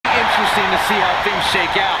interesting to see how things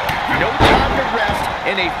shake out. No time to rest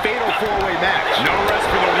in a fatal four-way match. No rest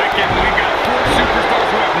for the wicked. We've got four superstars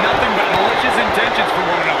who have nothing but malicious intentions for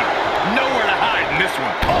one another. Nowhere to hide in this one.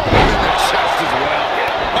 Oh, in the chest as well.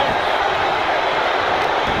 Oh.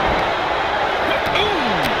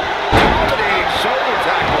 Dominating shoulder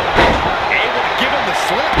tackle. Able to give him the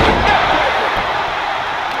slip.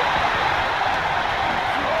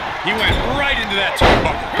 He went right into that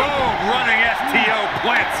turnbuckle. Boom! Running STO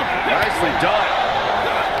plants him. Nicely done.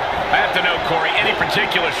 I have to know, Corey, any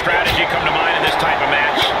particular strategy come to mind in this type of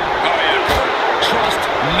match? Oh, yeah. Trust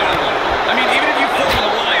no one. I mean, even if you form an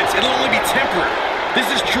alliance, it'll only be temporary.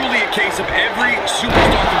 This is truly a case of every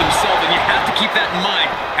superstar for themselves, and you have to keep that in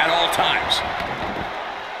mind at all times.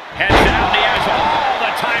 Heads out, and he has all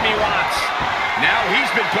the time he wants. Now he's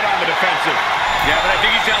been put on the defensive. Yeah, but I think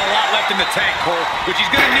he's got a lot left in the tank, Cole, which he's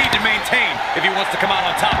going to need to maintain if he wants to come out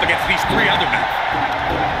on top against these three other men.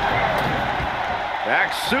 Back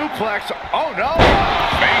suplex. Oh, no.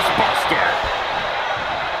 Face buster.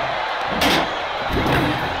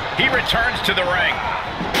 He returns to the ring.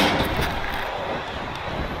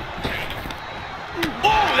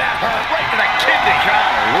 Oh, that hurt right to the kidney.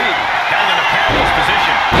 Golly. Held in a perilous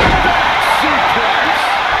position. Back suplex.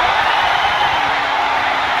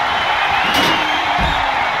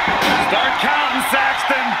 Start counting,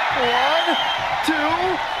 Saxton. 1, 2,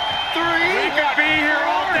 3. We could be here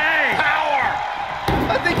all day. Power.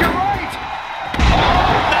 I think you're right.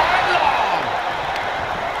 All night long.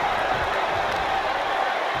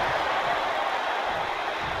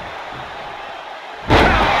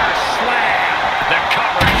 Power slam. The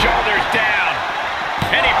cover, shoulders down.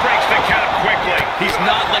 And he breaks the count quickly. He's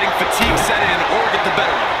not letting fatigue set in or get the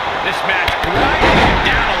better of him. This match grinding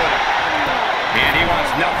him down a little. And he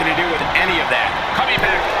wants nothing to do with any of that. Coming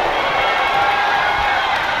back.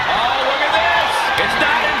 Oh, look at this. It's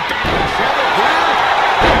not in trouble here.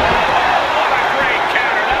 Oh, what a great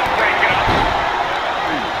counter. That'll break it up.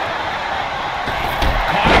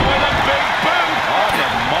 Caught him with a big boot. On the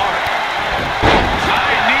mark.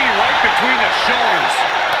 High knee right between the shoulders.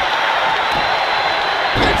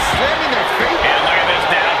 And slamming their face. And look at this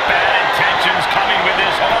now. Bad intentions coming with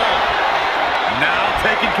this hold. Now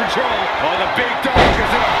taking control. Oh, the big dog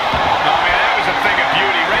is in. Oh, man, that was a thing of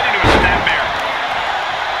beauty. Right into a snapmare.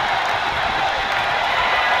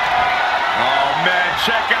 Oh, man,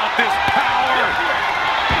 check out this power.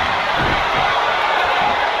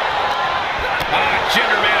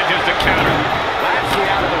 Jinder manages to counter. Lashley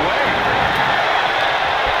out of the way.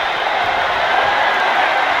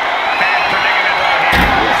 Bad predicament right here.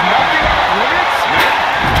 There's nothing off limits.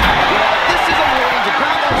 Well, this is a warning to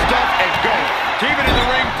grab our stuff and go. Keep it in the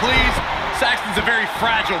ring, please. Saxton's a very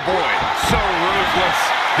fragile boy. So ruthless.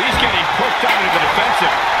 He's getting pushed down into the defensive.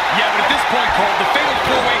 Yeah, but at this point, Cole, the fatal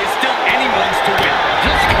four-way is still anyone's to win.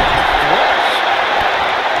 Just got flush.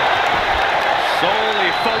 Solely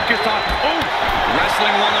focused on... Oh!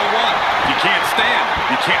 Wrestling 101. You can't stand,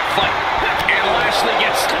 you can't fight. And Lashley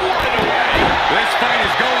gets swatted away. This fight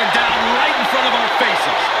is going down right in front of our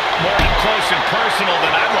faces. More up close and personal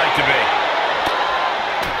than I'd like to be.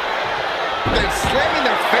 Then slamming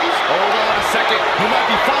their face. Hold on a second. He might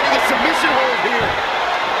be finding a submission hold here.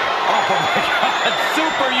 Oh, my God.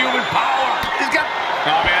 Superhuman power. He's got...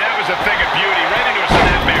 Oh, man, that was a thing of beauty. Right into a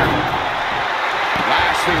snapmare.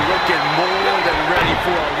 Lashley looking more than ready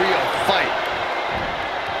for a real fight.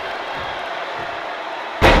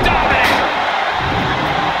 Dominator.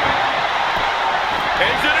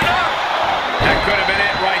 Is it enough? That could have been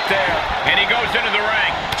it right there. And he goes into the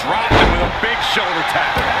ring. Dropped him with a big shoulder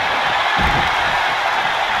tap.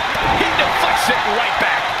 He deflects it right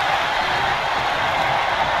back.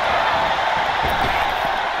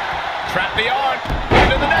 Trap the arm.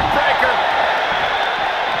 Into the neck breaker.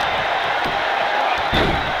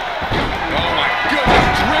 Oh my goodness.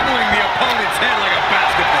 Dribbling the opponent's head like a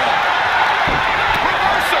basketball.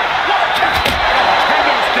 Reversal. What a catch. Oh,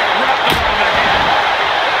 kendo stick wrapped around the hand.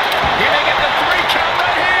 He may get the 3 count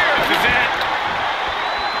right here. This is it.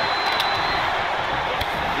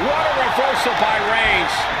 What a reversal by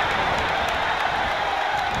Reigns.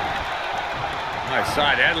 Nice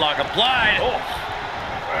side headlock applied. Oh.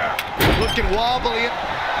 Looking wobbly.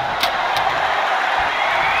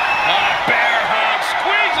 Bear hug.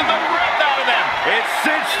 Squeezing the breath out of them. It's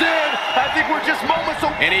cinched in. I think we're just moments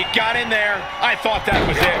away. And he got in there. I thought that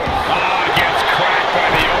was it. Gets cracked by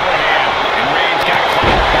the overhand. And Reigns got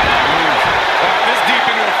caught by that move. This deep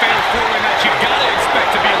into a fatal four-way match, you gotta expect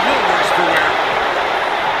to be a little worse for wear.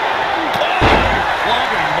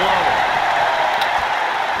 Club and blow.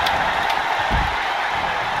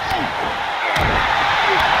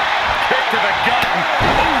 Kick to the gut.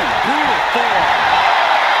 Ooh,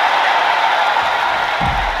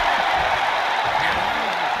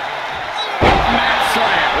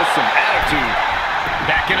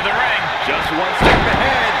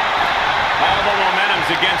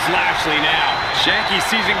 Lashley now. Shanky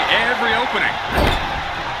seizing every opening.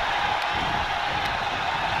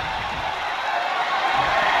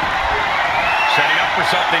 Setting up for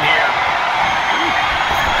something here.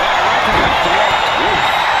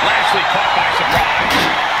 Lashley caught by surprise.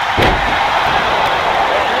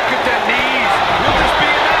 Oh, look at the knees. Will this be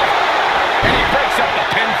enough? And he breaks up the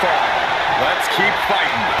pinfall. Let's keep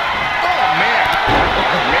fighting. Oh, man.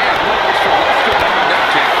 Oh, man. What extra luster behind that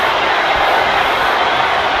kick.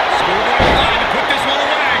 Schoolboy line to put this one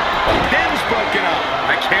away. The pin's broken up.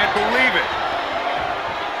 I can't believe it.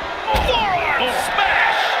 Forearm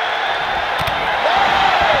smash.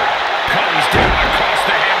 Comes down across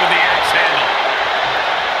the head with the axe handle.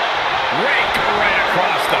 Rake right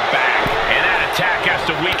across the back. And that attack has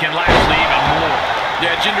to weaken Lashley even more.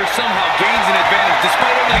 Yeah, Jinder somehow gains an advantage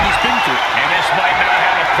despite everything he's been through. And this might not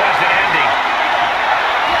have a pleasant ending.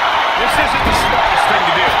 This isn't the smartest thing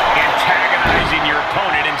to do. Antagonizing your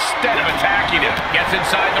opponent instead of attacking him. Gets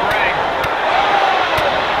inside the ring.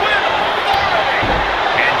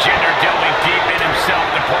 And Jinder delving deep in himself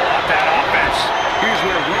to pull off that offense. Here's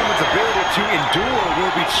where Roman's ability to endure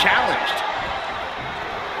will be challenged.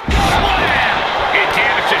 Slam! And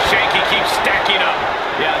damage to Shanky keeps stacking up.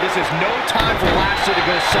 Yeah, this is no time for Lashley to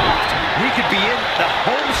go soft. We could be in the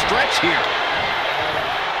home stretch here.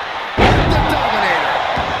 The Dominator.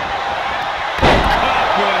 Caught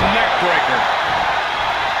with a neck breaker.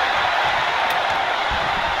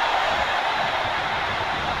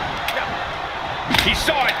 He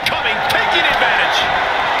saw it coming, taking advantage.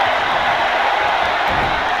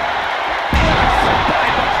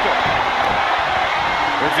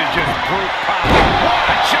 This is just brute power. What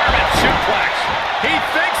a German suplex. He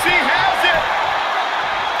thinks he has it.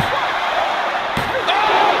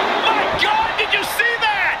 Oh, my God, did you see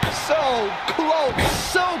that? So close,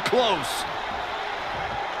 so close.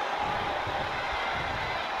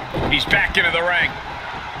 He's back into the ring.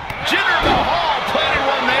 Jinder Mahal planted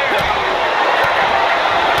one there.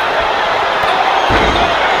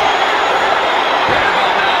 Right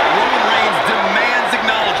about now, Roman Reigns demands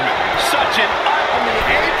acknowledgement. Such an on the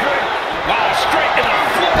apron. Wow, straight to the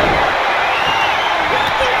floor.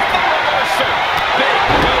 Big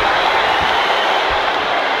boot.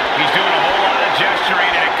 He's doing a whole lot of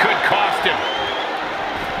gesturing, and it could cost him.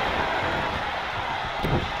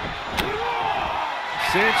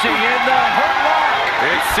 Cinching in the hurt lock.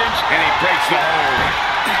 It's cinched, and he breaks the hold.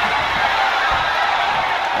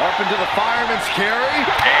 Up into the fireman's carry.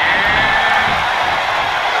 And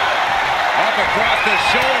up across the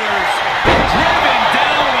shoulders. Driven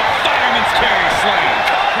down with a fireman's carry slam.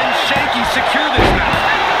 Can Shanky secure this now?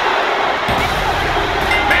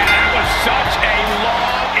 Man, that was such a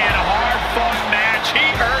long and hard-fought match. He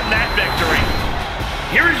earned that victory.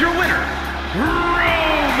 Here is your winner,